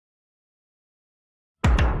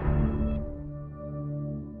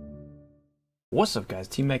What's up guys,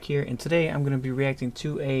 T-Mac here, and today I'm going to be reacting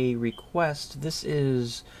to a request. This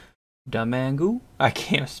is Domangue. I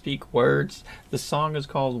can't speak words. The song is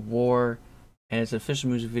called War, and it's an official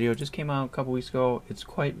music video. It just came out a couple weeks ago. It's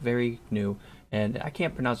quite very new, and I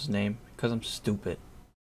can't pronounce his name because I'm stupid.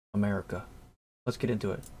 America. Let's get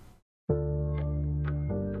into it.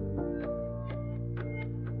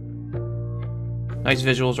 Nice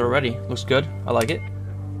visuals already. Looks good. I like it.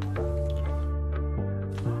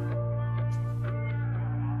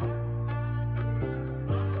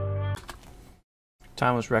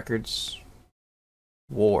 Timeless Records,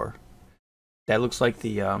 War. That looks like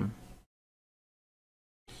the oh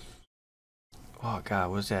god,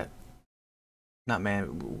 what is that? Not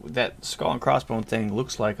man, that skull and crossbone thing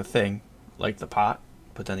looks like a thing, like the pot,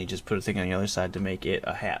 but then he just put a thing on the other side to make it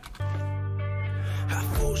a hat. I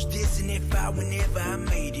forged this and if I whenever I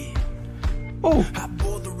made it. Oh, I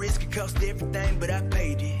bore the risk, it cost everything, but I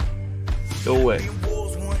paid it. go away.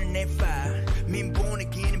 Wars 1 and 5. Men born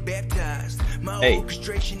again and baptized. My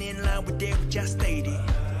orchestration in line with that which I stated.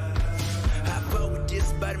 I fought with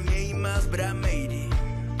this about 1,000,000 miles, but I made it.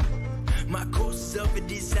 My course is up and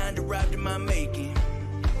designed to ride to my making.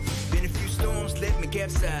 Been a few storms left me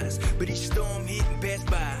capsize, but each storm hit and passed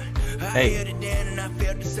by. I held it down and I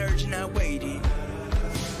felt the surge and I waited.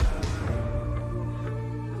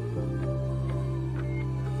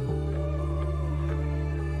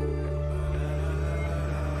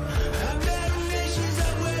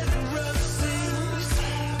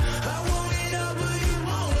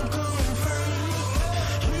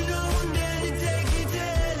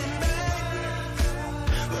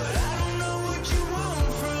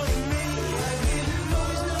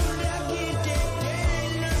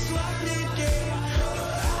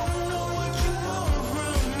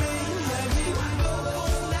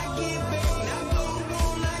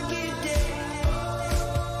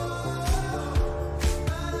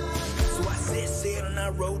 I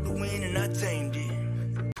rode the wind and I tamed it.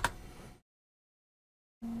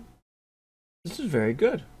 This is very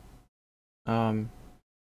good. Domangue.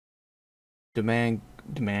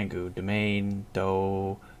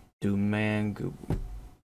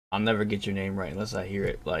 I'll never get your name right unless I hear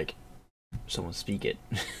it like someone speak it.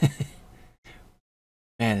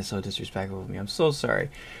 Man, it's so disrespectful of me. I'm so sorry.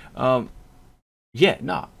 Yeah,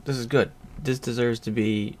 no, this is good. This deserves to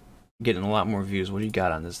be getting a lot more views. What do you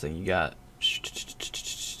got on this thing? You got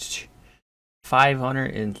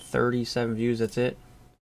 537 views. That's it.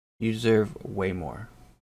 You deserve way more.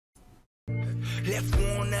 Left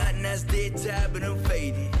worn out and that's dead tired, but I'm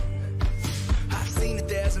faded. I've seen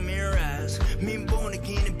 1,000 mirror eyes. Men born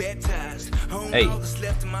again and baptized. I don't know what's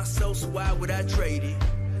left in my soul, so why would I trade it?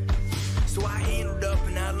 So I handled up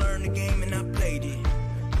and I learned the game and I played it.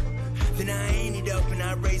 Then I ended up and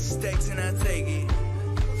I raised the stakes and I take it.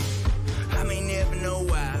 I may never know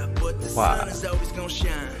why, but the sun is always gonna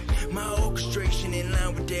shine. My orchestration in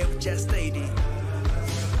line with that which I stated.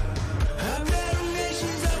 I've battled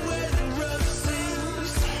nations, I've weathered rough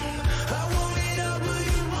seas. I want it all, but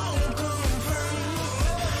it won't come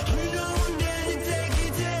free. You know I'm down to take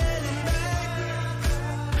it to hell and back.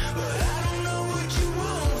 But I don't know what you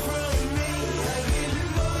want from me. I give you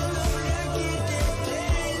more than I get that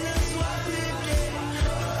day, and that's why I live that.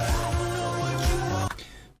 I don't know what you want.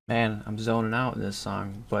 Man, I'm zoning out in this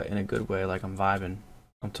song, but in a good way, like I'm vibing.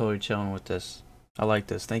 I'm totally chilling with this. I like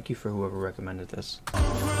this. Thank you for whoever recommended this.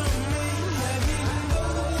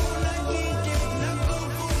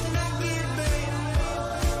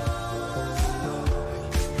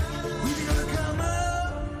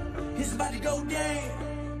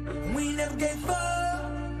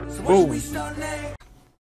 Whoa.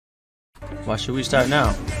 Why should we start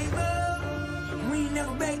now? We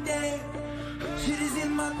never back down. Shit is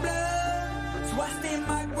in my blood, so I stand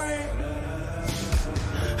my ground.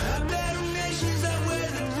 I battle nations, I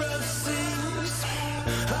weather rough seas. I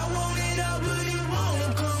want it all, but it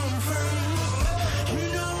won't come free. You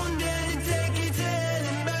know I'm down to take it to hell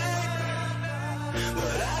and back.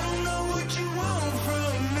 But I don't know what you want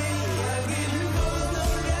from me. I give you more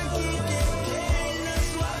than I get that day, and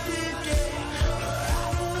that's why I live that. I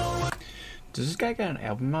don't know what. Does this guy got an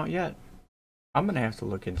album out yet? I'm gonna have to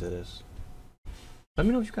look into this. Let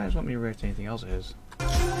me know if you guys want me to react to anything else of his.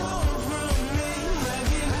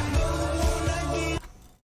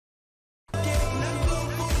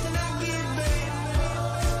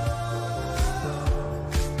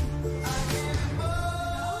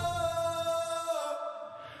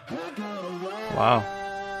 Wow.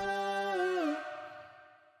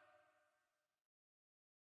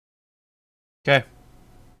 Okay.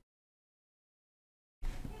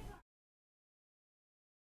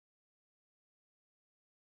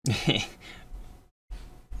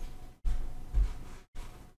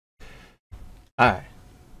 Alright.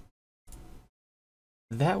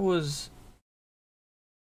 That was...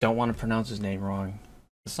 Don't want to pronounce his name wrong.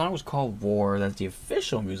 The song was called War. That's the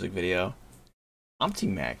official music video. I'm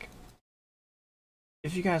T-Mac.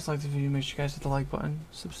 If you guys liked the video, make sure you guys hit the like button.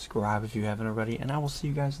 Subscribe if you haven't already. And I will see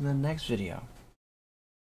you guys in the next video.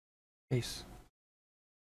 Peace.